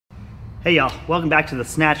Hey y'all, welcome back to the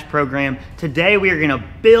Snatch program. Today we are gonna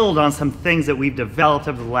build on some things that we've developed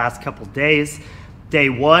over the last couple days. Day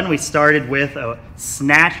one, we started with a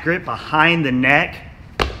snatch grip behind the neck,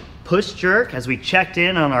 push jerk as we checked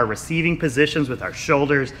in on our receiving positions with our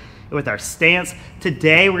shoulders, with our stance.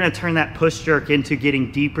 Today we're gonna turn that push jerk into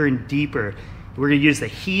getting deeper and deeper. We're gonna use the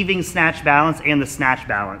heaving snatch balance and the snatch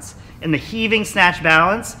balance. In the heaving snatch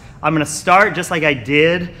balance, I'm gonna start just like I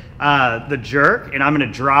did the jerk, and I'm gonna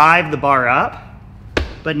drive the bar up.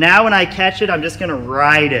 But now when I catch it, I'm just gonna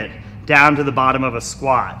ride it down to the bottom of a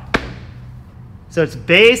squat. So it's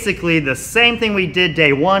basically the same thing we did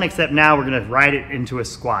day one, except now we're gonna ride it into a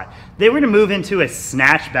squat. Then we're gonna move into a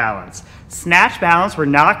snatch balance. Snatch balance, we're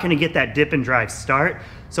not gonna get that dip and drive start.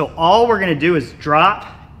 So all we're gonna do is drop,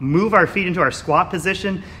 move our feet into our squat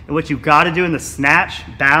position, and what you've gotta do in the snatch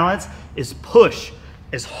balance is push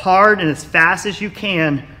as hard and as fast as you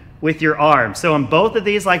can with your arms. So in both of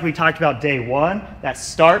these, like we talked about day one, that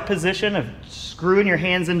start position of screwing your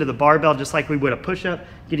hands into the barbell just like we would a push-up,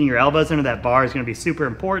 getting your elbows into that bar is gonna be super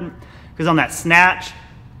important, because on that snatch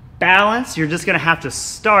balance, you're just gonna have to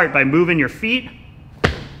start by moving your feet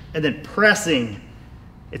and then pressing.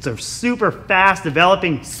 It's a super fast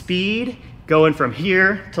developing speed going from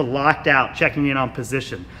here to locked out, checking in on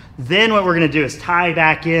position. Then what we're gonna do is tie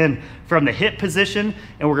back in from the hip position,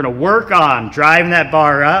 and we're gonna work on driving that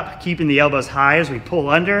bar up, keeping the elbows high as we pull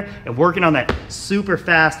under, and working on that super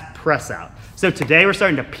fast press out. So today we're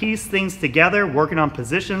starting to piece things together, working on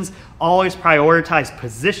positions. Always prioritize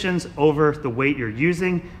positions over the weight you're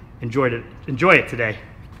using. Enjoy it today.